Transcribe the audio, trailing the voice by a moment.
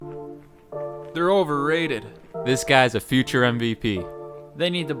They're overrated. This guy's a future MVP. They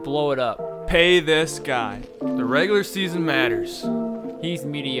need to blow it up. Pay this guy. The regular season matters. He's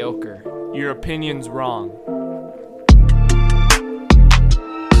mediocre. Your opinion's wrong.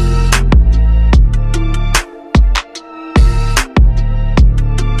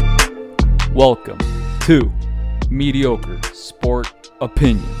 Welcome to Mediocre Sport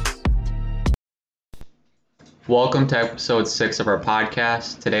Opinions. Welcome to episode 6 of our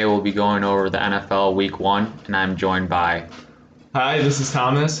podcast. Today we'll be going over the NFL Week 1, and I'm joined by... Hi, this is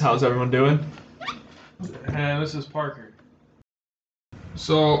Thomas. How's everyone doing? And this is Parker.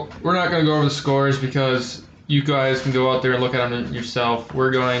 So we're not going to go over the scores because you guys can go out there and look at them yourself.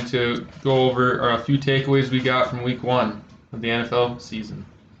 We're going to go over a few takeaways we got from Week 1 of the NFL season.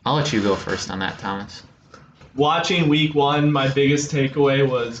 I'll let you go first on that, Thomas. Watching Week 1, my biggest takeaway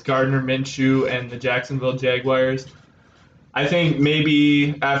was Gardner Minshew and the Jacksonville Jaguars. I think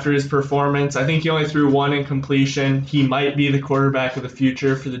maybe after his performance, I think he only threw one incompletion. He might be the quarterback of the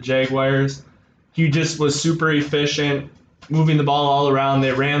future for the Jaguars. He just was super efficient, moving the ball all around.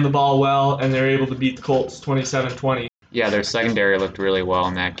 They ran the ball well, and they were able to beat the Colts 27-20. Yeah, their secondary looked really well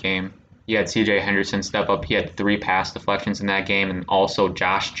in that game. You had C.J. Henderson step up. He had 3 pass deflections in that game, and also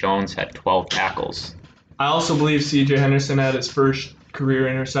Josh Jones had 12 tackles. I also believe C.J. Henderson had his first career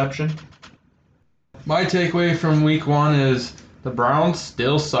interception. My takeaway from Week 1 is the Browns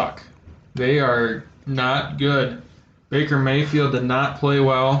still suck. They are not good. Baker Mayfield did not play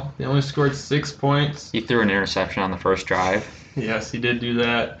well. They only scored 6 points. He threw an interception on the first drive. Yes, he did do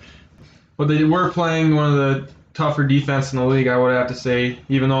that. But they were playing one of the tougher defense in the league, I would have to say,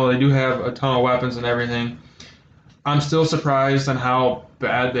 even though they do have a ton of weapons and everything. I'm still surprised on how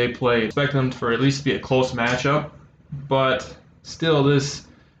bad they played. I expect them for at least be a close matchup, but still this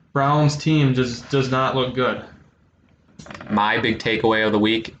Browns team just does not look good. My big takeaway of the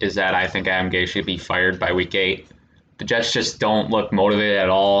week is that I think Adam Gase should be fired by Week 8. The Jets just don't look motivated at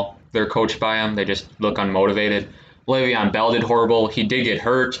all. They're coached by him. They just look unmotivated. Le'Veon Bell did horrible. He did get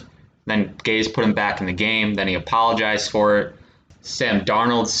hurt. Then Gase put him back in the game. Then he apologized for it. Sam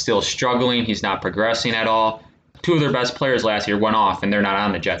Darnold's still struggling. He's not progressing at all. 2 of their best players last year went off, and they're not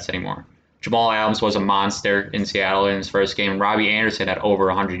on the Jets anymore. Jamal Adams was a monster in Seattle in his first game. Robbie Anderson had over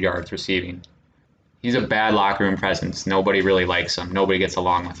 100 yards receiving. He's a bad locker room presence. Nobody really likes him. Nobody gets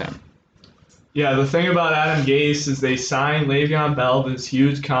along with him. Yeah, the thing about Adam Gase is they signed Le'Veon Bell to this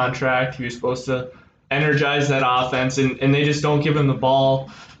huge contract. He was supposed to energize that offense, and they just don't give him the ball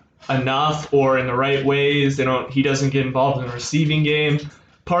enough or in the right ways. He doesn't get involved in the receiving game.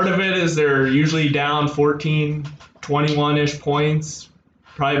 Part of it is they're usually down 14, 21-ish points,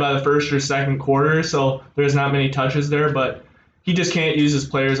 probably by the first or second quarter, so there's not many touches there, but he just can't use his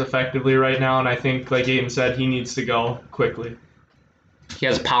players effectively right now, and I think, like Aiden said, he needs to go quickly. He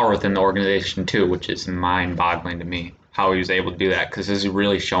has power within the organization, too, which is mind-boggling to me, how he was able to do that, because has he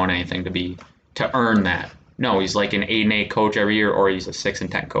really shown anything to earn that? No, he's like an 8-8 coach every year, or he's a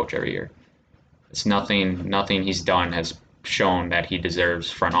 6-10 coach every year. It's nothing he's done has shown that he deserves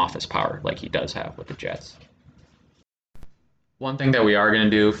front office power like he does have with the Jets. One thing that we are going to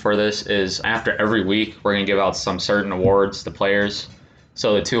do for this is after every week, we're going to give out some certain awards to players.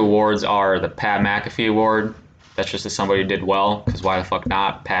 So the 2 awards are the Pat McAfee Award. That's just to somebody who did well, because why the fuck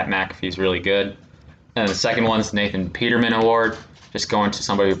not? Pat McAfee's really good. And the second one's the Nathan Peterman Award, just going to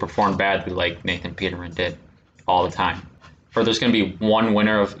somebody who performed badly like Nathan Peterman did all the time. Or there's going to be one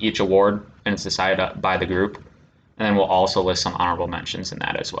winner of each award, and it's decided by the group. And then we'll also list some honorable mentions in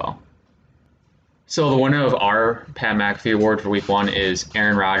that as well. So the winner of our Pat McAfee Award for Week 1 is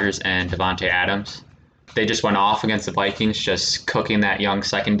Aaron Rodgers and Davante Adams. They just went off against the Vikings, just cooking that young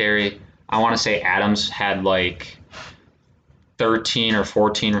secondary. I want to say Adams had like 13 or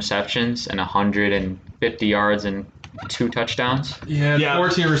 14 receptions and 150 yards and 2 touchdowns. He had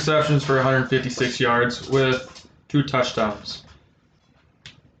 14 receptions for 156 yards with 2 touchdowns.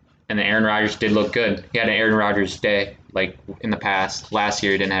 And then Aaron Rodgers did look good. He had an Aaron Rodgers day, like in the past. Last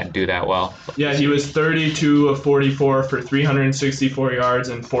year, he didn't have to do that well. Yeah, he was 32 of 44 for 364 yards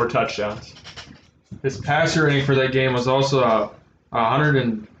and 4 touchdowns. His passer rating for that game was also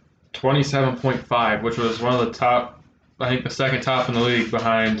 127.5, which was one of the top, I think the second top in the league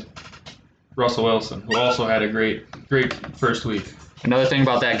behind Russell Wilson, who also had a great first week. Another thing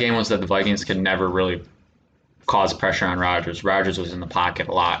about that game was that the Vikings could never really cause pressure on Rodgers. Rodgers was in the pocket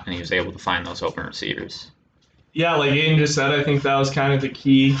a lot, and he was able to find those open receivers. Yeah, like Aiden just said, I think that was kind of the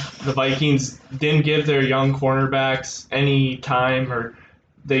key. The Vikings didn't give their young cornerbacks any time, or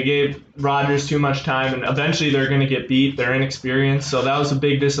they gave Rodgers too much time, and eventually they're going to get beat. They're inexperienced, so that was a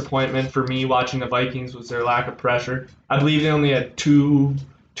big disappointment for me watching the Vikings was their lack of pressure. I believe they only had two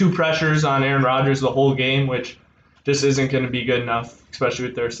 2 pressures on Aaron Rodgers the whole game, which just isn't going to be good enough, especially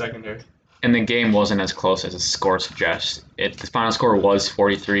with their secondary. And the game wasn't as close as the score suggests. The final score was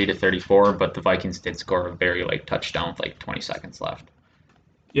 43-34, but the Vikings did score a very late touchdown with like 20 seconds left.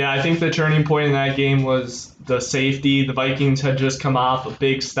 Yeah, I think the turning point in that game was the safety. The Vikings had just come off a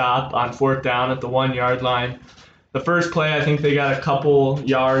big stop on 4th down at the 1-yard line. The first play, I think they got a couple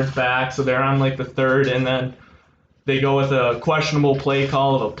yards back, so they're on like the 3rd, and then they go with a questionable play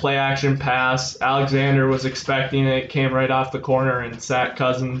call of a play-action pass. Alexander was expecting it, came right off the corner and sacked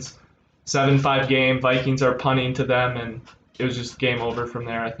Cousins. 7-5 game, Vikings are punting to them, and it was just game over from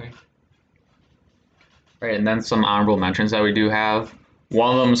there, I think. Right, and then some honorable mentions that we do have.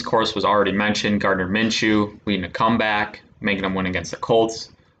 One of them, of course, was already mentioned, Gardner Minshew leading a comeback, making them win against the Colts.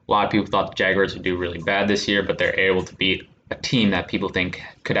 A lot of people thought the Jaguars would do really bad this year, but they're able to beat a team that people think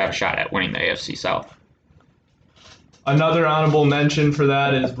could have a shot at winning the AFC South. Another honorable mention for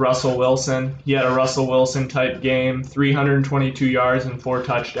that is Russell Wilson. He had a Russell Wilson-type game, 322 yards and 4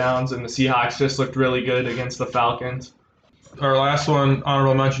 touchdowns, and the Seahawks just looked really good against the Falcons. Our last one,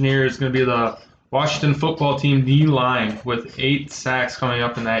 honorable mention here, is going to be the Washington football team D-line with 8 sacks coming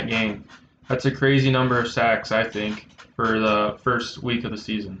up in that game. That's a crazy number of sacks, I think, for the first week of the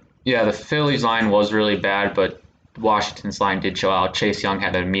season. Yeah, the Phillies line was really bad, but Washington's line did show out. Chase Young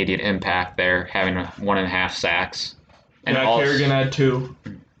had an immediate impact there, having 1.5 sacks. And yeah, Kerrigan had 2.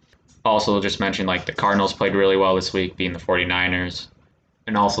 Also, just mention like the Cardinals played really well this week, beating the 49ers.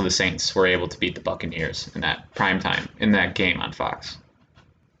 And also the Saints were able to beat the Buccaneers in that prime time, in that game on Fox.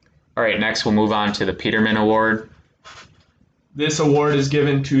 All right, next we'll move on to the Peterman Award. This award is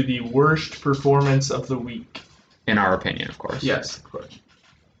given to the worst performance of the week. In our opinion, of course. Yes, of course.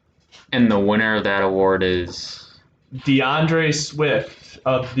 And the winner of that award is DeAndre Swift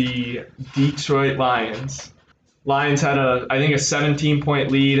of the Detroit Lions. Lions had I think a 17-point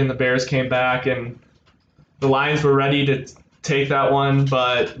lead, and the Bears came back, and the Lions were ready to take that one,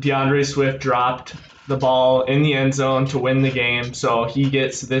 but DeAndre Swift dropped the ball in the end zone to win the game, so he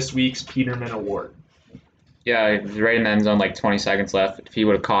gets this week's Peterman Award. Yeah, it was right in the end zone, like 20 seconds left. If he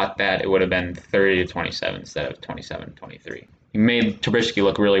would have caught that, it would have been 30-27 instead of 27-23. He made Trubisky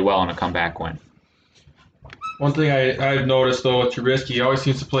look really well in a comeback win. One thing I've noticed, though, with Trubisky, he always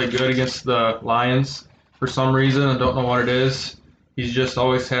seems to play good against the Lions for some reason. I don't know what it is. He's just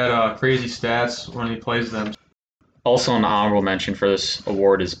always had crazy stats when he plays them. Also, an honorable mention for this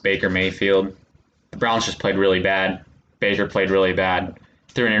award is Baker Mayfield. The Browns just played really bad. Baker played really bad.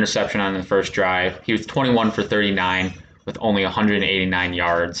 Threw an interception on the first drive. He was 21 for 39 with only 189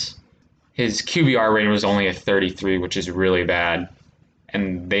 yards. His QBR rating was only a 33, which is really bad.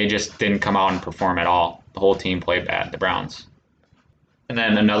 And they just didn't come out and perform at all. The whole team played bad, the Browns. And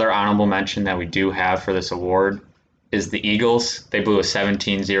then another honorable mention that we do have for this award is the Eagles. They blew a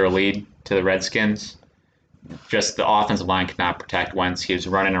 17-0 lead to the Redskins. Just the offensive line could not protect Wentz. He was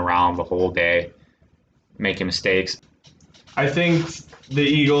running around the whole day, making mistakes. I think the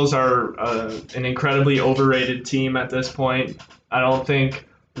Eagles are an incredibly overrated team at this point. I don't think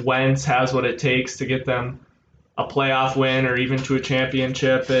Wentz has what it takes to get them a playoff win or even to a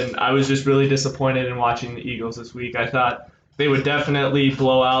championship, and I was just really disappointed in watching the Eagles this week. I thought they would definitely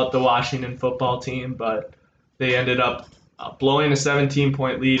blow out the Washington football team, but they ended up blowing a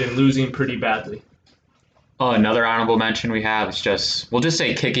 17-point lead and losing pretty badly. Oh, another honorable mention we have is we'll just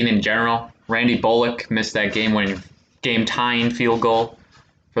say kicking in general. Randy Bullock missed that game-tying field goal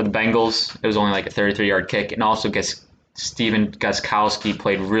for the Bengals. It was only like a 33-yard kick. And also Steven Gostkowski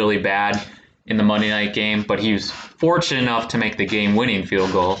played really bad in the Monday night game, but he was fortunate enough to make the game-winning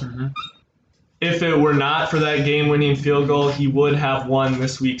field goal. Mm-hmm. If it were not for that game-winning field goal, he would have won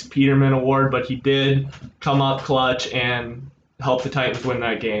this week's Peterman Award, but he did come up clutch and help the Titans win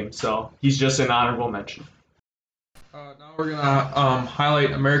that game. So he's just an honorable mention. Now we're going to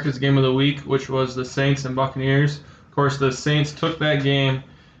highlight America's Game of the Week, which was the Saints and Buccaneers. Of course, the Saints took that game,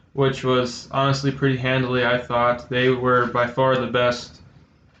 which was honestly pretty handily, I thought. They were by far the best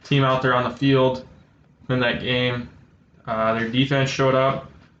team out there on the field in that game. Their defense showed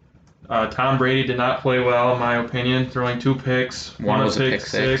up. Tom Brady did not play well, in my opinion, throwing 2 picks. One was a pick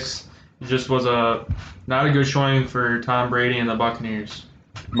six. It just was not a good showing for Tom Brady and the Buccaneers.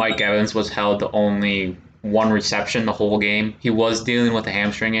 Mike Evans was held to only 1 reception the whole game. He was dealing with a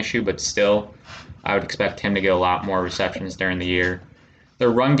hamstring issue, but still, I would expect him to get a lot more receptions during the year. Their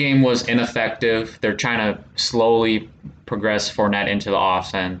run game was ineffective. They're trying to slowly progress Fournette into the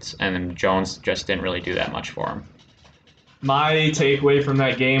offense, and then Jones just didn't really do that much for him. My takeaway from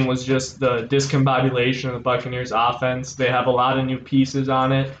that game was just the discombobulation of the Buccaneers offense. They have a lot of new pieces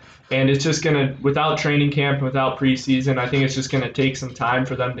on it, and it's just going to, without training camp and without preseason, I think it's just going to take some time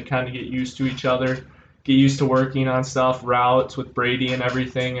for them to kind of get used to each other, get used to working on stuff, routes with Brady and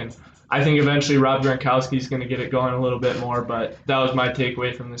everything. And I think eventually Rob Gronkowski is going to get it going a little bit more, but that was my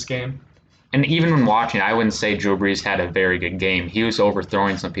takeaway from this game. And even when watching, I wouldn't say Drew Brees had a very good game. He was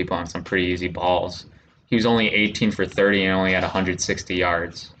overthrowing some people on some pretty easy balls. He was only 18 for 30 and only had 160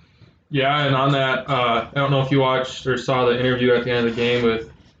 yards. Yeah, and on that, I don't know if you watched or saw the interview at the end of the game with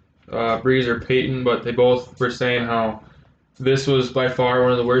Brees or Peyton, but they both were saying how this was by far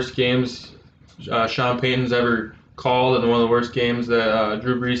one of the worst games Sean Payton's ever called and one of the worst games that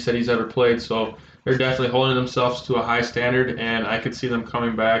Drew Brees said he's ever played. So they're definitely holding themselves to a high standard, and I could see them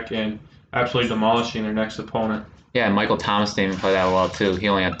coming back and absolutely demolishing their next opponent. Yeah, and Michael Thomas didn't even play that well, too. He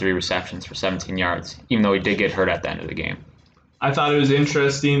only had 3 receptions for 17 yards, even though he did get hurt at the end of the game. I thought it was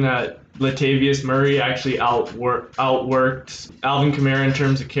interesting that Latavius Murray actually outworked Alvin Kamara in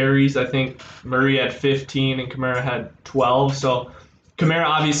terms of carries. I think Murray had 15 and Kamara had 12. So Kamara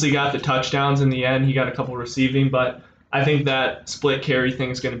obviously got the touchdowns in the end. He got a couple receiving, but I think that split carry thing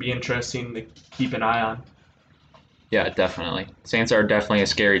is going to be interesting to keep an eye on. Yeah, definitely. Saints are definitely a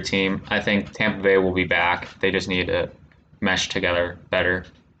scary team. I think Tampa Bay will be back. They just need to mesh together better.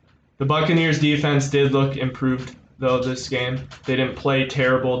 The Buccaneers defense did look improved, though, this game. They didn't play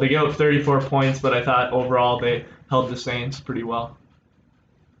terrible. They gave up 34 points, but I thought overall they held the Saints pretty well.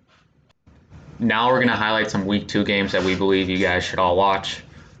 Now we're going to highlight some Week 2 games that we believe you guys should all watch.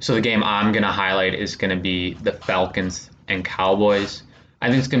 So the game I'm going to highlight is going to be the Falcons and Cowboys. I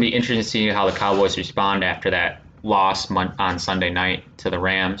think it's going to be interesting to see how the Cowboys respond after that loss on Sunday night to the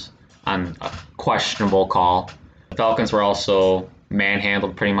Rams on a questionable call. The Falcons were also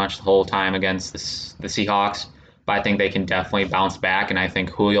manhandled pretty much the whole time against the Seahawks, but I think they can definitely bounce back, and I think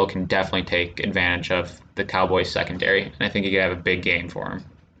Julio can definitely take advantage of the Cowboys secondary, and I think he could have a big game for him.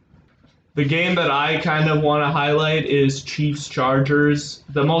 The game that I kind of want to highlight is Chiefs-Chargers.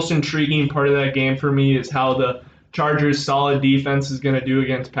 The most intriguing part of that game for me is how the Chargers' solid defense is going to do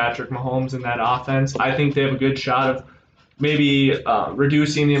against Patrick Mahomes in that offense. I think they have a good shot of maybe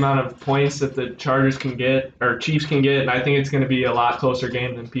reducing the amount of points that the Chargers can get, or Chiefs can get, and I think it's going to be a lot closer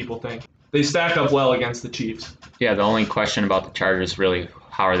game than people think. They stack up well against the Chiefs. Yeah, the only question about the Chargers really,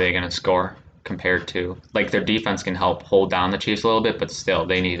 how are they going to score compared to, like, their defense can help hold down the Chiefs a little bit, but still,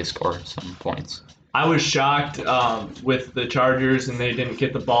 they need to score some points. I was shocked with the Chargers, and they didn't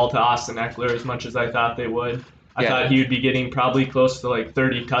get the ball to Austin Eckler as much as I thought they would. I thought he would be getting probably close to like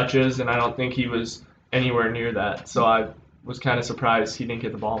 30 touches, and I don't think he was anywhere near that. So I was kind of surprised he didn't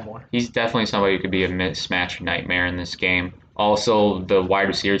get the ball more. He's definitely somebody who could be a mismatch nightmare in this game. Also, the wide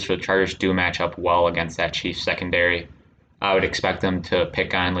receivers for the Chargers do match up well against that Chiefs secondary. I would expect them to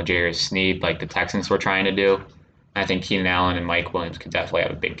pick on L'Jarius Sneed like the Texans were trying to do. I think Keenan Allen and Mike Williams could definitely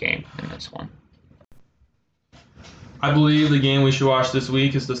have a big game in this one. I believe the game we should watch this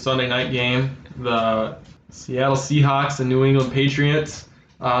week is the Sunday night game, the Seattle Seahawks and New England Patriots.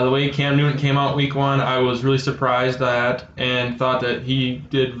 The way Cam Newton came out week 1, I was really surprised at and thought that he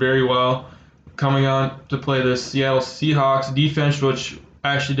did very well coming on to play the Seattle Seahawks defense, which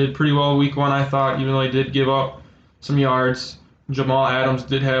actually did pretty well week 1, I thought, even though he did give up some yards. Jamal Adams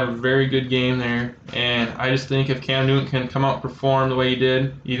did have a very good game there, and I just think if Cam Newton can come out and perform the way he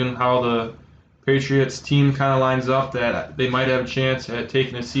did, even how the Patriots team kind of lines up, that they might have a chance at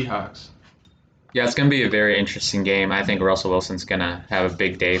taking the Seahawks. Yeah, it's going to be a very interesting game. I think Russell Wilson's going to have a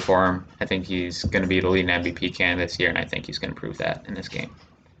big day for him. I think he's going to be the leading MVP candidate this year, and I think he's going to prove that in this game.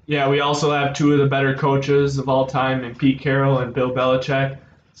 Yeah, we also have 2 of the better coaches of all time in Pete Carroll and Bill Belichick.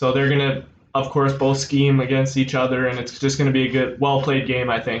 So they're going to, of course, both scheme against each other, and it's just going to be a good, well-played game,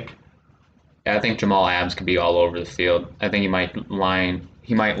 I think. Yeah, I think Jamal Adams could be all over the field. I think he might line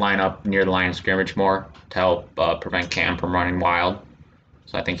up near the line of scrimmage more to help prevent Cam from running wild.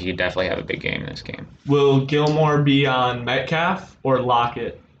 So I think he could definitely have a big game in this game. Will Gilmore be on Metcalf or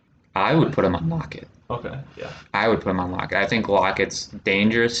Lockett? I would put him on Lockett. Okay, yeah. I would put him on Lockett. I think Lockett's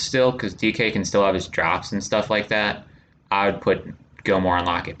dangerous still because DK can still have his drops and stuff like that. I would put Gilmore on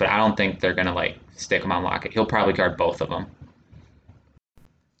Lockett, but I don't think they're going to stick him on Lockett. He'll probably guard both of them.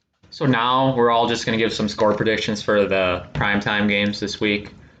 So now we're all just going to give some score predictions for the primetime games this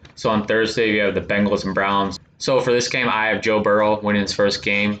week. So on Thursday, we have the Bengals and Browns. So for this game, I have Joe Burrow winning his first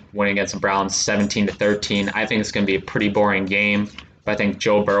game, winning against the Browns 17-13. I think it's going to be a pretty boring game, but I think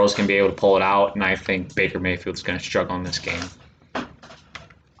Joe Burrow's going to be able to pull it out, and I think Baker Mayfield's going to struggle in this game.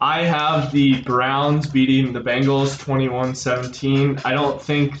 I have the Browns beating the Bengals 21-17. I don't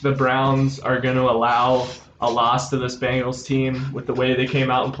think the Browns are going to allow a loss to this Bengals team with the way they came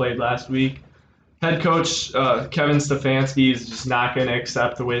out and played last week. Head coach Kevin Stefanski is just not going to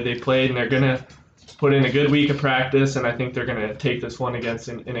accept the way they played, and they're going to put in a good week of practice, and I think they're going to take this one against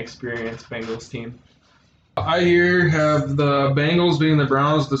an inexperienced Bengals team. I here have the Bengals beating the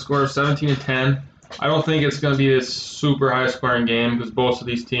Browns the score of 17-10. I don't think it's going to be this super high-scoring game because both of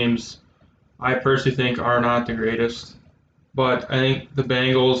these teams, I personally think, are not the greatest. But I think the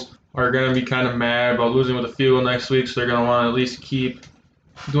Bengals are going to be kind of mad about losing with a field goal next week, so they're going to want to at least keep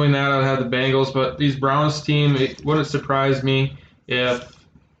doing that. I'd have the Bengals. But these Browns team, it wouldn't surprise me if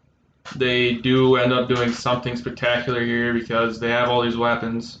they do end up doing something spectacular here because they have all these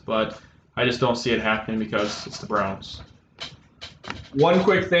weapons. But I just don't see it happening because it's the Browns. One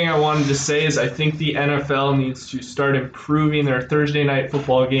quick thing I wanted to say is I think the NFL needs to start improving their Thursday night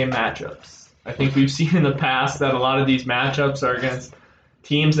football game matchups. I think we've seen in the past that a lot of these matchups are against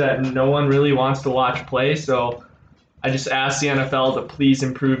teams that no one really wants to watch play, so I just ask the NFL to please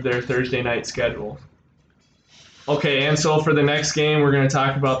improve their Thursday night schedule. Okay, and so for the next game, we're going to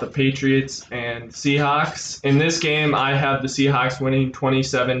talk about the Patriots and Seahawks. In this game, I have the Seahawks winning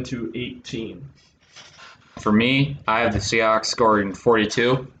 27-18. For me, I have the Seahawks scoring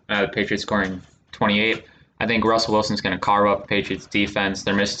 42, and I have the Patriots scoring 28. I think Russell Wilson's going to carve up the Patriots defense.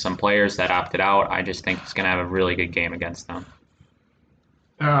 They're missing some players that opted out. I just think he's going to have a really good game against them.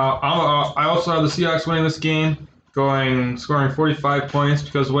 I also have the Seahawks winning this game, scoring 45 points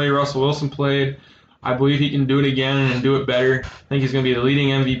because the way Russell Wilson played, I believe he can do it again and do it better. I think he's going to be the leading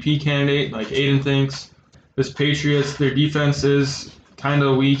MVP candidate, like Aiden thinks. This Patriots, their defense is kind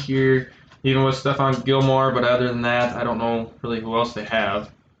of weak here, even with Stephon Gilmore, but other than that, I don't know really who else they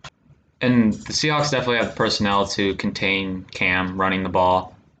have. And the Seahawks definitely have the personnel to contain Cam running the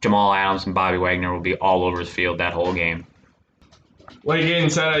ball. Jamal Adams and Bobby Wagner will be all over the field that whole game. Like Aiden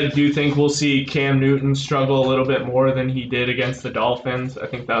said, I do think we'll see Cam Newton struggle a little bit more than he did against the Dolphins. I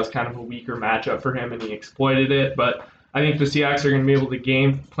think that was kind of a weaker matchup for him, and he exploited it. But I think the Seahawks are going to be able to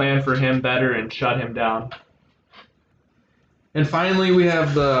game plan for him better and shut him down. And finally, we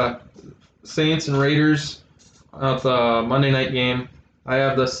have the Saints and Raiders at the Monday night game. I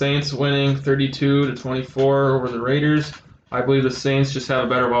have the Saints winning 32-24 over the Raiders. I believe the Saints just have a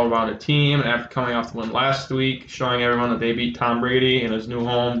better, well-rounded team. And after coming off the win last week, showing everyone that they beat Tom Brady in his new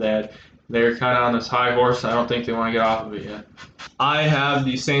home, that they're kind of on this high horse. I don't think they want to get off of it yet. I have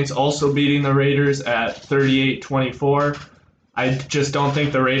the Saints also beating the Raiders at 38-24. I just don't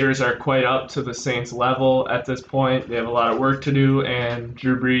think the Raiders are quite up to the Saints level at this point. They have a lot of work to do, and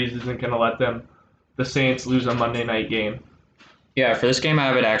Drew Brees isn't going to let the Saints lose a Monday night game. Yeah, for this game, I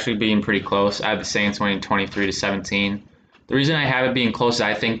have it actually being pretty close. I have the Saints winning 23-17. The reason I have it being close is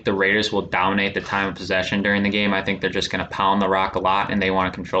I think the Raiders will dominate the time of possession during the game. I think they're just going to pound the rock a lot, and they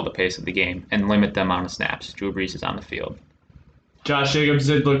want to control the pace of the game and limit the amount of snaps Drew Brees is on the field. Josh Jacobs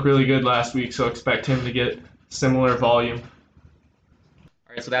did look really good last week, so expect him to get similar volume.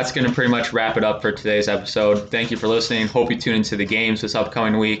 All right, so that's going to pretty much wrap it up for today's episode. Thank you for listening. Hope you tune into the games this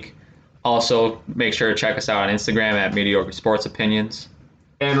upcoming week. Also, make sure to check us out on Instagram at Mediocre Sports Opinions.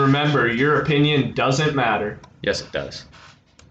 And remember, your opinion doesn't matter. Yes, it does.